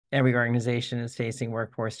every organization is facing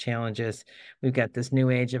workforce challenges. We've got this new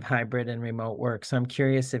age of hybrid and remote work. So I'm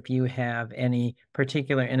curious if you have any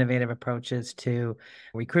particular innovative approaches to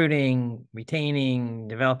recruiting, retaining,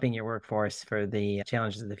 developing your workforce for the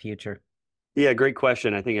challenges of the future. Yeah, great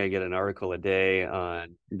question. I think I get an article a day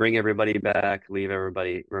on bring everybody back, leave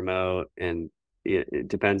everybody remote, and it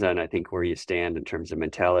depends on, I think, where you stand in terms of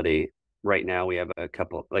mentality. Right now, we have a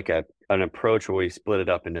couple, like an approach where we split it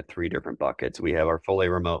up into three different buckets. We have our fully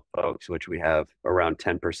remote folks, which we have around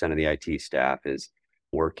 10% of the IT staff is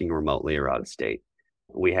working remotely or out of state.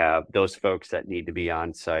 We have those folks that need to be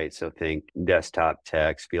on site. So think desktop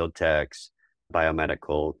techs, field techs,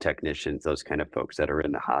 biomedical technicians, those kind of folks that are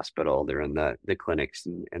in the hospital, they're in the clinics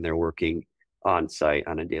and they're working on site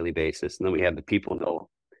on a daily basis. And then we have the people though,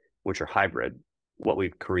 which are hybrid, what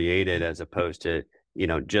we've created as opposed to,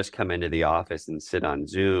 just come into the office and sit on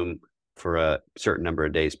Zoom for a certain number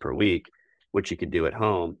of days per week, which you could do at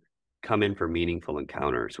home, come in for meaningful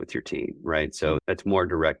encounters with your team, right? So that's more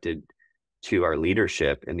directed to our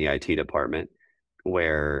leadership in the IT department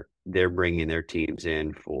where they're bringing their teams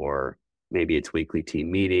in for maybe it's weekly team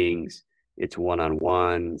meetings, it's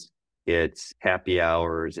one-on-ones, it's happy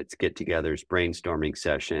hours, it's get-togethers, brainstorming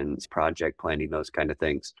sessions, project planning, those kind of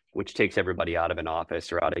things, which takes everybody out of an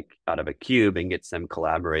office or out of a cube and gets them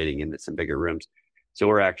collaborating into some bigger rooms. So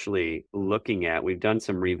we're actually we've done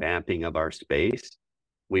some revamping of our space.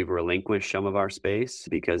 We've relinquished some of our space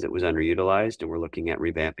because it was underutilized, and we're looking at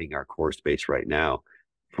revamping our core space right now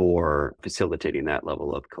for facilitating that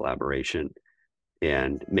level of collaboration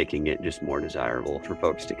and making it just more desirable for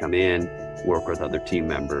folks to come in, work with other team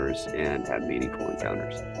members, and have meaningful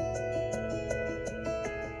encounters.